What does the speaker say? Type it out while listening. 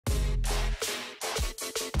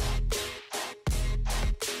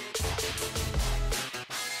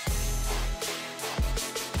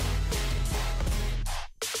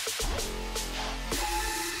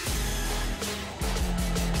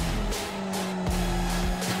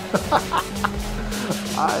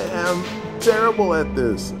I am terrible at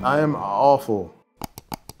this. I am awful.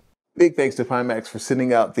 Big thanks to Pimax for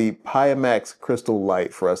sending out the Pimax Crystal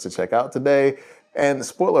Light for us to check out today. And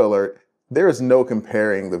spoiler alert, there is no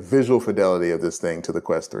comparing the visual fidelity of this thing to the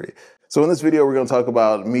Quest 3. So in this video, we're going to talk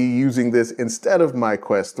about me using this instead of my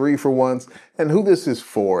Quest 3 for once, and who this is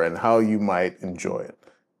for and how you might enjoy it.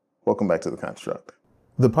 Welcome back to The Construct.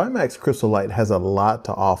 The Pimax Crystal Light has a lot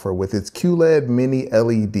to offer with its QLED mini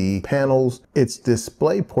LED panels, its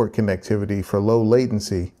DisplayPort connectivity for low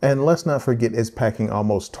latency, and let's not forget it's packing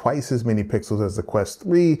almost twice as many pixels as the Quest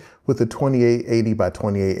 3 with a 2880 by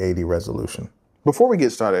 2880 resolution. Before we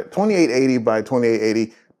get started, 2880 by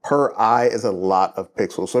 2880 per eye is a lot of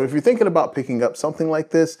pixels. So if you're thinking about picking up something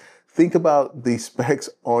like this, think about the specs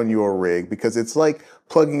on your rig because it's like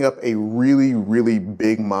plugging up a really, really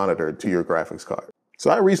big monitor to your graphics card. So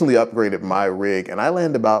I recently upgraded my rig and I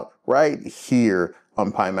land about right here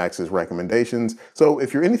on Pimax's recommendations. So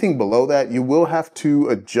if you're anything below that, you will have to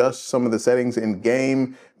adjust some of the settings in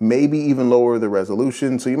game, maybe even lower the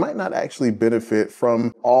resolution. So you might not actually benefit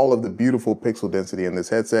from all of the beautiful pixel density in this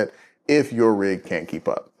headset if your rig can't keep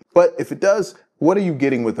up. But if it does, what are you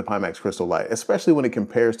getting with the Pimax Crystal Light, especially when it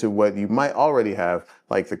compares to what you might already have,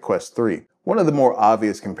 like the Quest 3? One of the more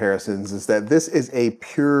obvious comparisons is that this is a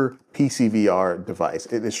pure PCVR device.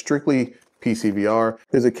 It is strictly PCVR.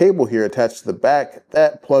 There's a cable here attached to the back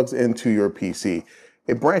that plugs into your PC.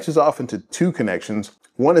 It branches off into two connections.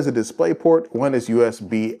 One is a DisplayPort, one is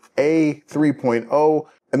USB-A 3.0,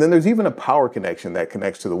 and then there's even a power connection that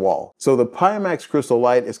connects to the wall. So the Pimax Crystal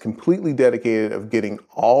Light is completely dedicated of getting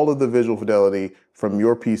all of the visual fidelity from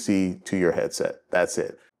your PC to your headset. That's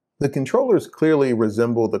it. The controllers clearly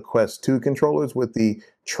resemble the Quest 2 controllers with the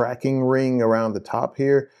tracking ring around the top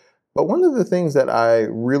here. But one of the things that I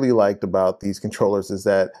really liked about these controllers is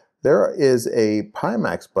that there is a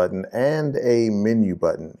Pimax button and a menu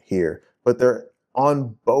button here, but they're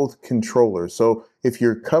on both controllers. So if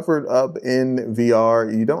you're covered up in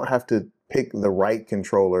VR, you don't have to pick the right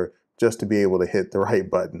controller just to be able to hit the right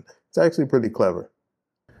button. It's actually pretty clever.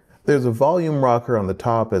 There's a volume rocker on the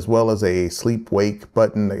top as well as a sleep-wake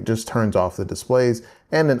button that just turns off the displays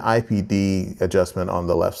and an IPD adjustment on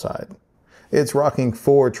the left side. It's rocking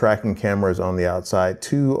 4 tracking cameras on the outside,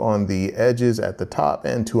 2 on the edges at the top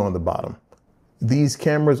and 2 on the bottom. These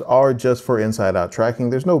cameras are just for inside-out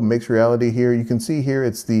tracking. There's no mixed reality here. You can see here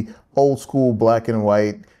it's the old school black and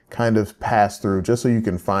white kind of pass-through just so you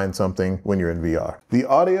can find something when you're in VR. The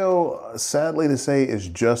audio, sadly to say, is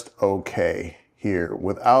just okay here.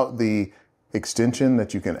 Without the extension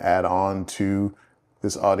that you can add on to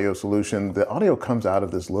this audio solution, the audio comes out of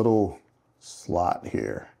this little slot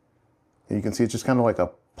here. And you can see it's just kind of like a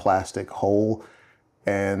plastic hole.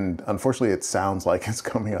 And unfortunately, it sounds like it's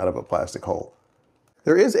coming out of a plastic hole.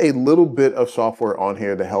 There is a little bit of software on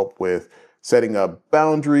here to help with setting up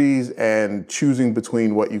boundaries and choosing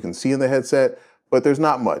between what you can see in the headset, but there's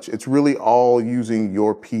not much. It's really all using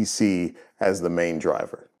your PC as the main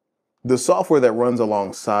driver. The software that runs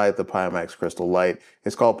alongside the Pimax Crystal Light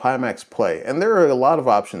is called Pimax Play, and there are a lot of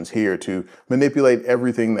options here to manipulate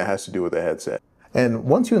everything that has to do with the headset. And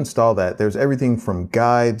once you install that, there's everything from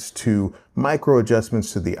guides to micro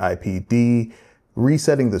adjustments to the IPD,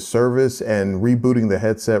 resetting the service and rebooting the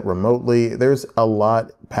headset remotely. There's a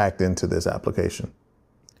lot packed into this application.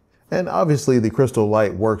 And obviously the Crystal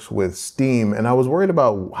Light works with Steam, and I was worried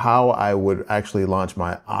about how I would actually launch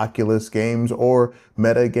my Oculus games or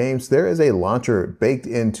Meta games. There is a launcher baked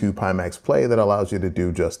into Pimax Play that allows you to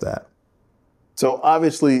do just that. So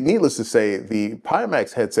obviously, needless to say, the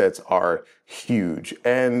Pimax headsets are huge.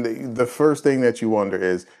 And the first thing that you wonder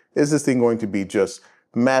is this thing going to be just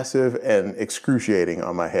massive and excruciating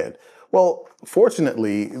on my head? Well,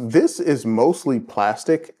 fortunately, this is mostly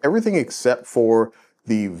plastic. Everything except for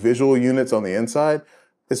the visual units on the inside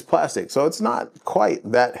is plastic, so it's not quite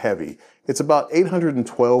that heavy. It's about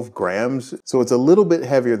 812 grams, so it's a little bit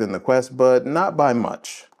heavier than the Quest, but not by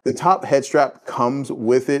much. The top head strap comes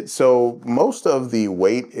with it, so most of the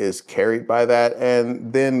weight is carried by that,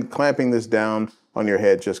 and then clamping this down on your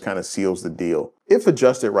head just kind of seals the deal. If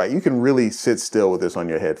adjusted right, you can really sit still with this on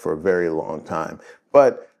your head for a very long time,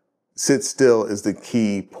 but sit still is the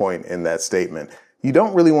key point in that statement. You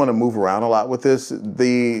don't really want to move around a lot with this.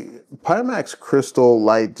 The Pimax Crystal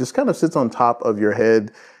Light just kind of sits on top of your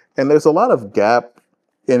head, and there's a lot of gap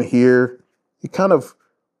in here. It kind of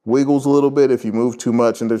wiggles a little bit if you move too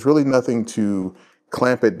much, and there's really nothing to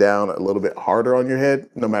clamp it down a little bit harder on your head,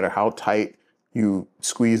 no matter how tight you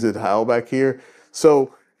squeeze the towel back here.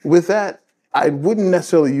 So with that, I wouldn't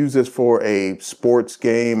necessarily use this for a sports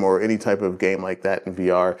game or any type of game like that in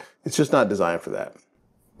VR. It's just not designed for that.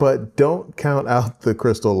 But don't count out the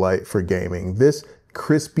Crystal Light for gaming. This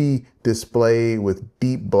crispy display with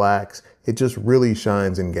deep blacks, it just really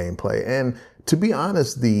shines in gameplay. And to be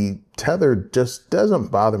honest, the tether just doesn't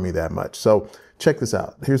bother me that much. So check this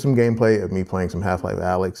out. Here's some gameplay of me playing some Half-Life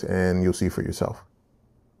Alyx, and you'll see for yourself.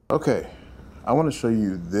 Okay, I want to show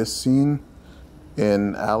you this scene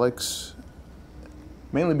in Alyx,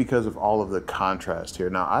 mainly because of all of the contrast here.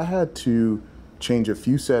 Now, I had to change a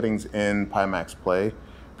few settings in Pimax Play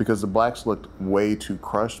because the blacks looked way too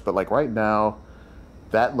crushed, but like right now,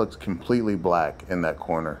 that looks completely black in that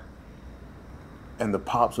corner. And the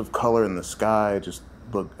pops of color in the sky just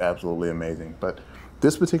look absolutely amazing. But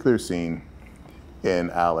this particular scene in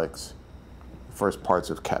Alyx, first parts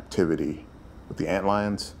of captivity with the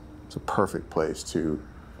antlions, it's a perfect place to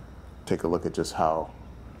take a look at just how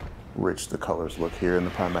rich the colors look here in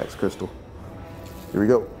the Pimax Crystal. Here we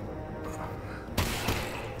go.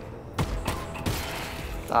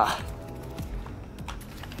 I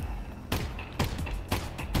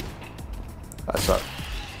suck.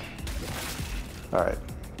 All right.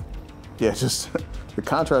 Yeah, just the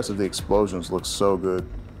contrast of the explosions looks so good.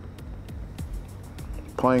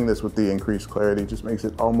 Playing this with the increased clarity just makes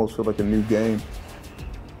it almost feel like a new game.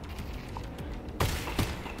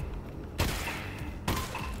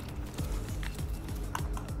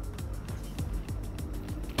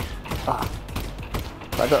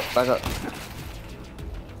 Back up, back up.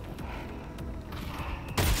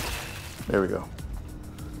 There we go.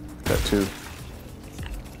 Got two.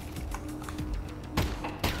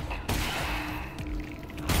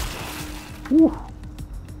 Woo.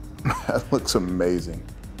 That looks amazing.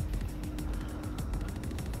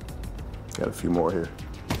 Got a few more here.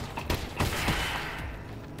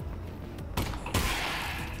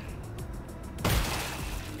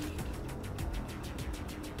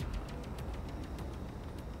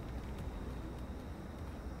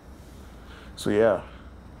 So yeah,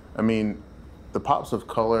 I mean, the pops of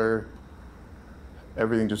color,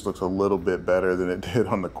 everything just looks a little bit better than it did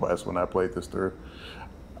on the Quest when I played this through.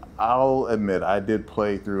 I'll admit, I did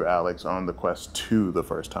play through Alyx on the Quest 2 the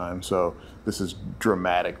first time, so this is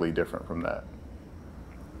dramatically different from that.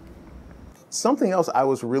 Something else I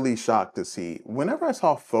was really shocked to see, whenever I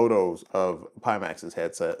saw photos of Pimax's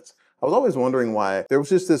headsets, I was always wondering why there was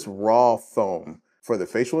just this raw foam for the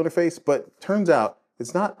facial interface, but turns out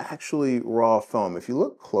it's not actually raw foam. If you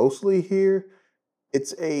look closely here,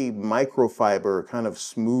 it's a microfiber, kind of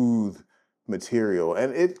smooth material,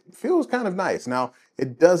 and it feels kind of nice. Now,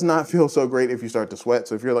 it does not feel so great if you start to sweat.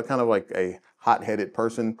 So if you're like kind of like a hot-headed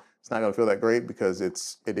person, it's not gonna feel that great because it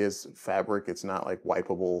is fabric. It's not like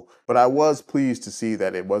wipeable. But I was pleased to see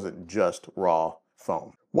that it wasn't just raw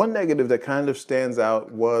foam. One negative that kind of stands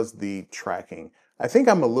out was the tracking. I think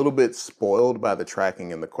I'm a little bit spoiled by the tracking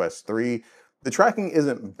in the Quest 3. The tracking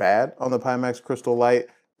isn't bad on the Pimax Crystal Light,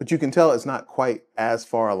 but you can tell it's not quite as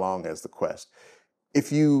far along as the Quest.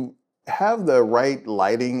 If you have the right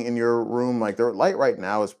lighting in your room, like the light right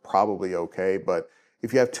now is probably okay, but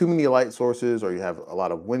if you have too many light sources or you have a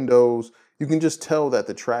lot of windows, you can just tell that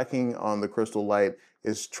the tracking on the Crystal Light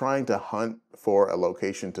is trying to hunt for a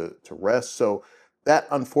location to rest. So that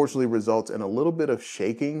unfortunately results in a little bit of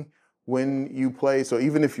shaking when you play. So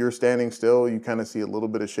even if you're standing still, you kind of see a little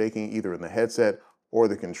bit of shaking either in the headset or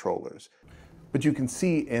the controllers. But you can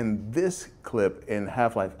see in this clip in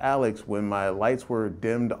Half-Life Alyx, when my lights were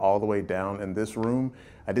dimmed all the way down in this room,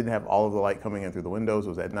 I didn't have all of the light coming in through the windows, it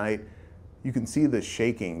was at night. You can see the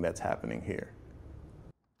shaking that's happening here.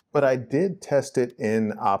 But I did test it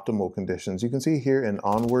in optimal conditions. You can see here in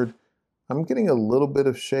Onward, I'm getting a little bit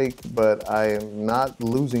of shake, but I am not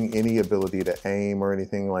losing any ability to aim or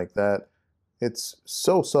anything like that. It's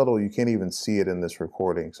so subtle you can't even see it in this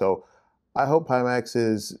recording. So I hope Pimax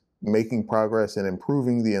is making progress and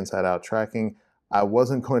improving the inside-out tracking. I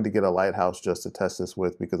wasn't going to get a Lighthouse just to test this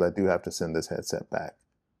with because I do have to send this headset back.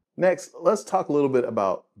 Next, let's talk a little bit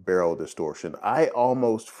about barrel distortion. I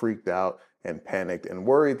almost freaked out and panicked and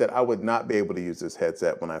worried that I would not be able to use this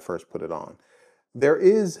headset when I first put it on. There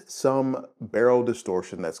is some barrel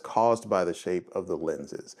distortion that's caused by the shape of the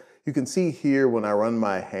lenses. You can see here when I run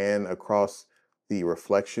my hand across the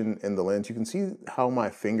reflection in the lens, you can see how my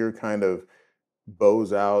finger kind of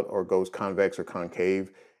bows out or goes convex or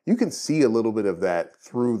concave. You can see a little bit of that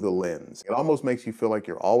through the lens. It almost makes you feel like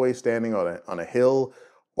you're always standing on a hill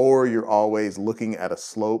or you're always looking at a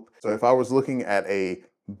slope. So if I was looking at a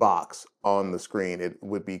box on the screen, it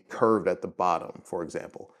would be curved at the bottom, for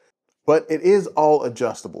example. But it is all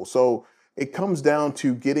adjustable. So it comes down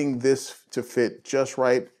to getting this to fit just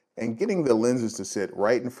right and getting the lenses to sit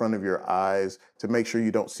right in front of your eyes to make sure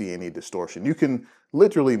you don't see any distortion. You can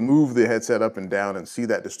literally move the headset up and down and see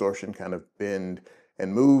that distortion kind of bend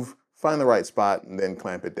and move, find the right spot, and then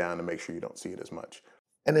clamp it down to make sure you don't see it as much.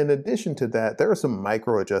 And in addition to that, there are some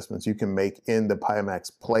micro adjustments you can make in the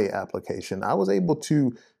Pimax Play application. I was able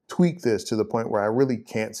to tweak this to the point where I really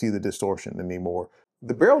can't see the distortion anymore.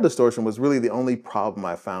 The barrel distortion was really the only problem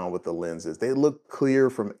I found with the lenses. They look clear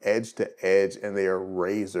from edge to edge and they are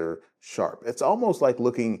razor sharp. It's almost like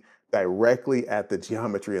looking directly at the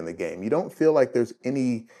geometry in the game. You don't feel like there's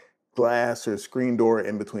any glass or screen door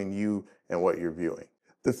in between you and what you're viewing.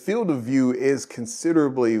 The field of view is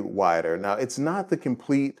considerably wider. Now, it's not the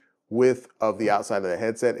complete width of the outside of the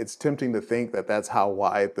headset. It's tempting to think that that's how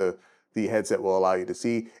wide the headset will allow you to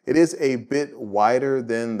see. It is a bit wider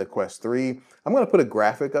than the Quest 3. I'm gonna put a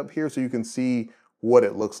graphic up here so you can see what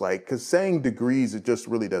it looks like, because saying degrees, it just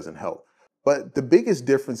really doesn't help. But the biggest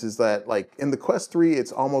difference is that, like in the Quest 3,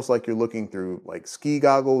 it's almost like you're looking through like ski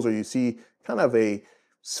goggles, or you see kind of a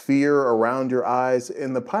sphere around your eyes.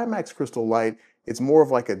 In the Pimax Crystal Light, it's more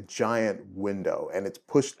of like a giant window, and it's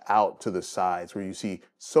pushed out to the sides where you see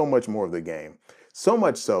so much more of the game. So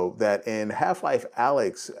much so that in Half-Life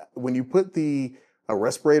Alyx, when you put a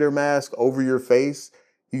respirator mask over your face,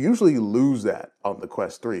 you usually lose that on the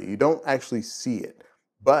Quest 3. You don't actually see it.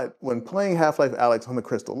 But when playing Half-Life Alyx on the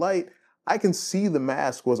Crystal Light, I can see the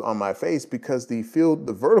mask was on my face because the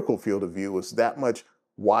vertical field of view was that much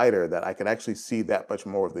wider that I could actually see that much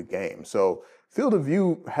more of the game. So field of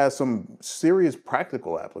view has some serious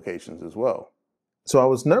practical applications as well. So I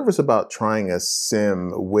was nervous about trying a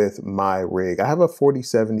sim with my rig. I have a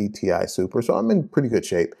 4070 Ti Super, so I'm in pretty good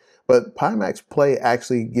shape. But Pimax Play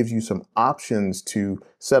actually gives you some options to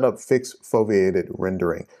set up fixed foveated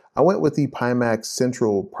rendering. I went with the Pimax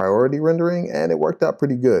Central Priority rendering, and it worked out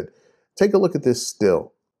pretty good. Take a look at this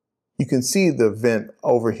still. You can see the vent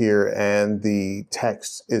over here, and the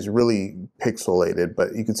text is really pixelated,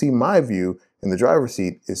 but you can see my view in the driver's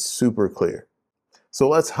seat is super clear. So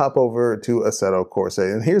let's hop over to Assetto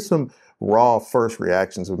Corsa, and here's some raw first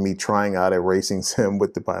reactions of me trying out a racing sim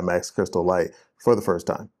with the Pimax Crystal Light for the first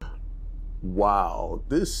time. Wow,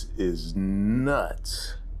 this is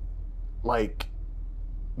nuts. Like,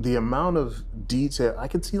 the amount of detail, I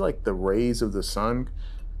can see like the rays of the sun.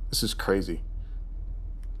 This is crazy.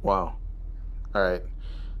 Wow. All right,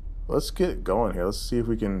 let's get going here. Let's see if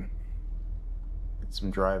we can get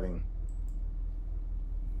some driving.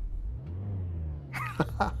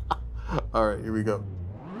 All right, here we go.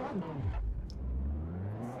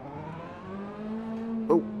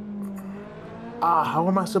 Oh. How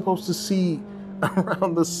am I supposed to see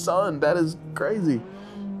around the sun? That is crazy.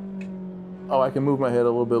 Oh, I can move my head a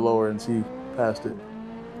little bit lower and see past it.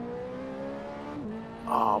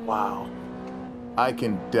 Oh, wow. I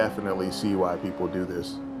can definitely see why people do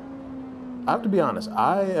this. I have to be honest,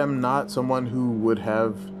 I am not someone who would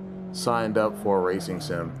have signed up for a racing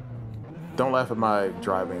sim. Don't laugh at my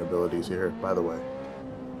driving abilities here, by the way.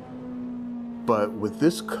 But with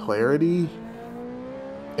this clarity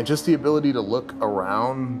and just the ability to look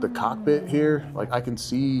around the cockpit here, like I can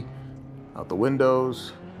see out the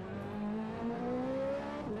windows.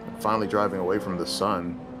 I'm finally driving away from the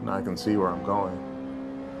sun. Now I can see where I'm going.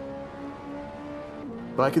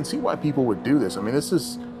 But I can see why people would do this. I mean, this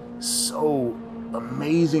is so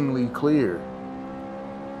amazingly clear.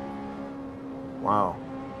 Wow.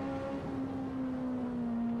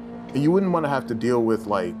 You wouldn't want to have to deal with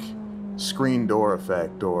like screen door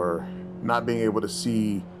effect or not being able to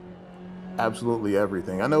see absolutely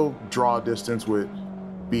everything. I know draw distance would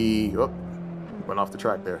be, oh, went off the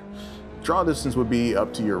track there. Draw distance would be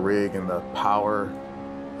up to your rig and the power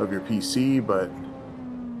of your PC, but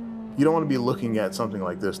you don't want to be looking at something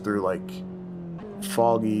like this through like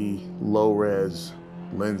foggy, low res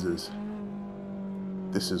lenses.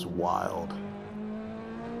 This is wild.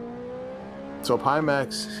 So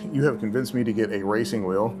Pimax, you have convinced me to get a racing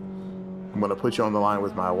wheel. I'm gonna put you on the line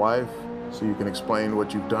with my wife so you can explain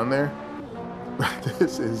what you've done there.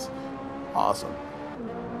 This is awesome.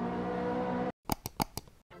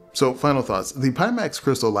 So final thoughts. The Pimax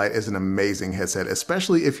Crystal Light is an amazing headset,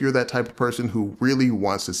 especially if you're that type of person who really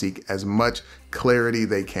wants to seek as much clarity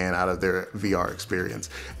they can out of their VR experience.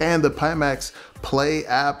 And the Pimax Play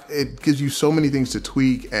app, it gives you so many things to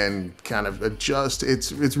tweak and kind of adjust.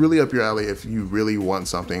 It's really up your alley if you really want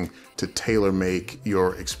something to tailor make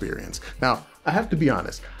your experience. Now, I have to be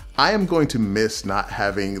honest, I am going to miss not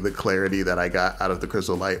having the clarity that I got out of the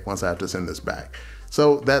Crystal Light once I have to send this back.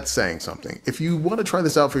 So that's saying something. If you want to try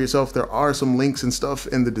this out for yourself, there are some links and stuff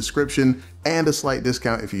in the description and a slight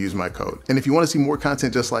discount if you use my code. And if you want to see more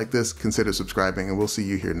content just like this, consider subscribing, and we'll see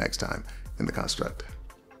you here next time in the construct.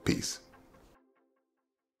 Peace.